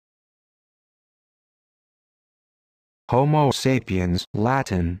Homo sapiens,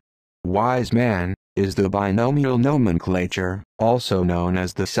 Latin, wise man, is the binomial nomenclature, also known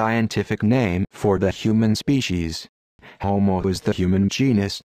as the scientific name for the human species. Homo is the human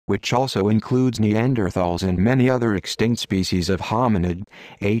genus, which also includes Neanderthals and many other extinct species of hominid.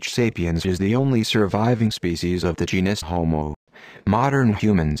 H. sapiens is the only surviving species of the genus Homo. Modern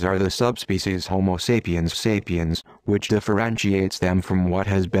humans are the subspecies Homo sapiens sapiens, which differentiates them from what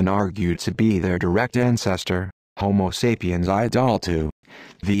has been argued to be their direct ancestor, Homo sapiens idoltu.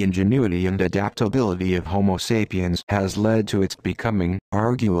 The ingenuity and adaptability of Homo sapiens has led to its becoming,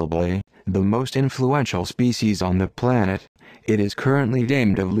 arguably, the most influential species on the planet. It is currently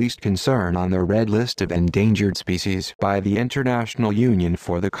deemed of least concern on the Red List of Endangered Species by the International Union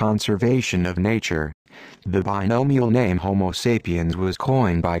for the Conservation of Nature. The binomial name Homo sapiens was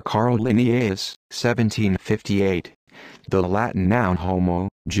coined by Carl Linnaeus, 1758. The Latin noun homo,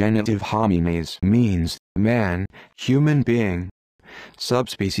 genitive homines, means man, human being.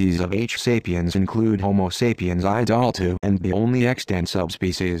 Subspecies of H. sapiens include Homo sapiens idoltu and the only extant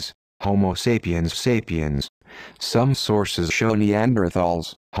subspecies, Homo sapiens sapiens. Some sources show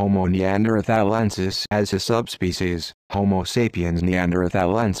Neanderthals, Homo neanderthalensis, as a subspecies, Homo sapiens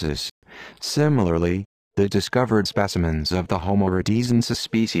neanderthalensis. Similarly, the discovered specimens of the Homo rhodesensis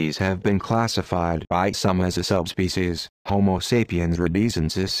species have been classified by some as a subspecies, Homo sapiens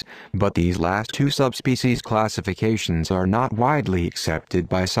rhodesensis, but these last two subspecies classifications are not widely accepted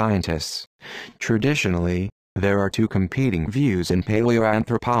by scientists. Traditionally, there are two competing views in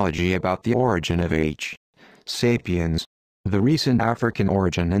paleoanthropology about the origin of H. sapiens: the recent African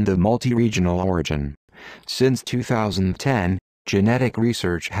origin and the multi-regional origin. Since 2010, genetic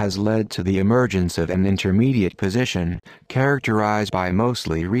research has led to the emergence of an intermediate position, characterized by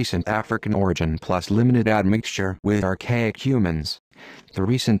mostly recent African origin plus limited admixture with archaic humans. The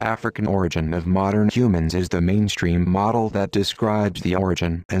recent African origin of modern humans is the mainstream model that describes the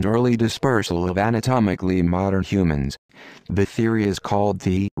origin and early dispersal of anatomically modern humans. The theory is called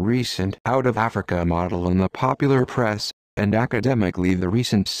the recent out-of-Africa model in the popular press, and academically the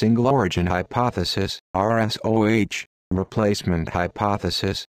recent single origin hypothesis, RSOH, replacement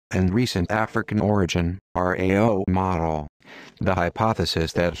hypothesis, and recent African origin, RAO model. The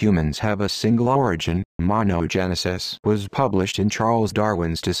hypothesis that humans have a single origin, monogenesis, was published in Charles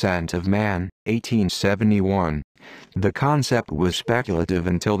Darwin's Descent of Man, 1871. The concept was speculative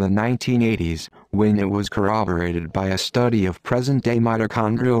until the 1980s, when it was corroborated by a study of present-day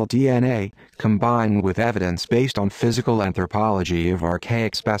mitochondrial DNA, combined with evidence based on physical anthropology of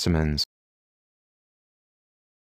archaic specimens.